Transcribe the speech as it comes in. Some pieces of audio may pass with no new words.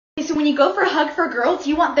so when you go for a hug for girls,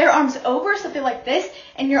 you want their arms over so they're like this,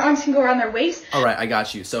 and your arms can go around their waist. All right, I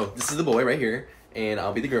got you. So this is the boy right here, and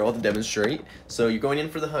I'll be the girl to demonstrate. So you're going in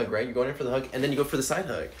for the hug, right? You're going in for the hug, and then you go for the side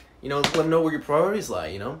hug. You know, let them know where your priorities lie,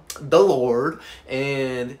 you know? The Lord.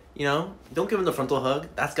 And, you know, don't give him the frontal hug.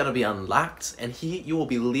 That's got to be unlocked. And you will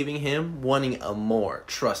be leaving him wanting more.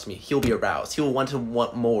 Trust me, he'll be aroused. He'll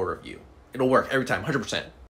want more of you. It'll work every time, 100%.